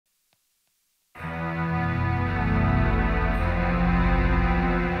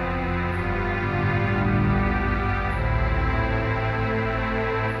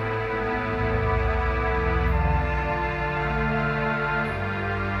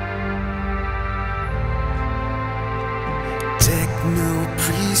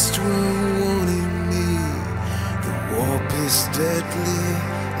Technopriests were warning me, the warp is deadly,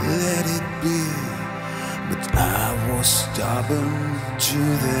 let it be. But I was stubborn to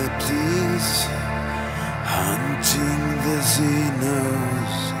their pleas, hunting the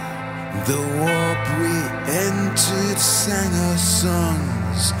Xenos. The warp we entered sang our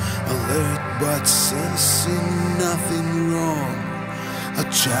songs, alert but sensing nothing wrong. A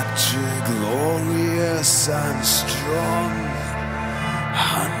chapter glorious and strong,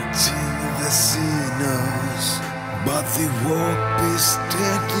 hunting the Xenos. But the warp is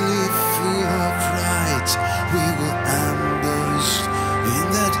deadly full of fright. We were ambushed in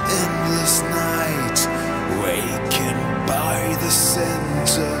that endless night, wakened by the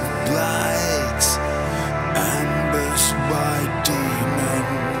scent of blight, ambushed by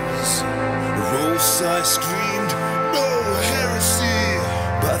demons. Rosa screamed, "No heresy!"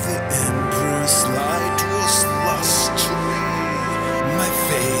 But the Emperor's light was lost to me. My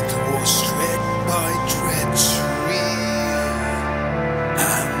faith was shred by treachery,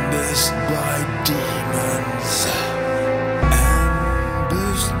 ambushed by demons,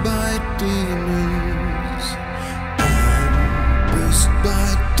 ambushed by demons, ambushed by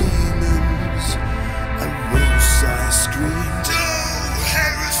demons. And rose I screamed, "No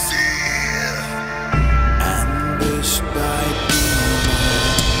heresy!" Ambushed by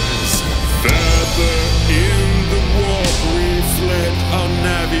demons. Further in the warp we fled, our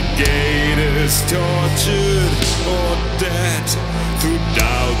navigators tortured or dead. Through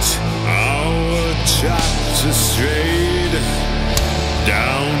doubt our chapter strayed,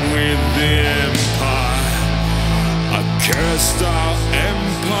 down with the Empire. I cursed our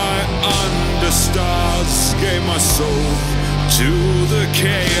empire under stars, gave my soul to the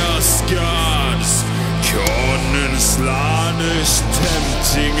chaos gods. Khorne and Slaanesh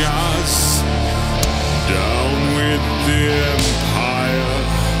tempting us, down with the Empire.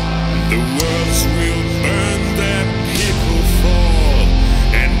 The worlds will burn, their people fall,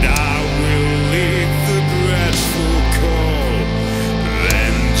 and I will lead the dreadful call.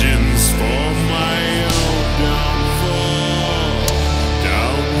 Vengeance for my own downfall,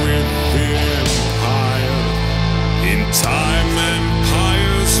 down with the Empire. In time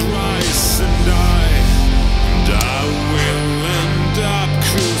empires rise and die, and I will end up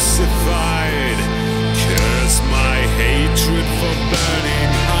crucified. Curse my hatred for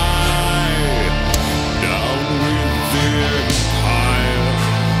burning high, down with the Empire.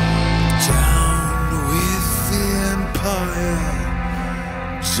 Down with the Empire,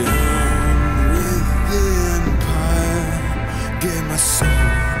 down with the Empire. Gave my soul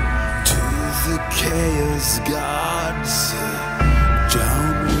to the chaos gods.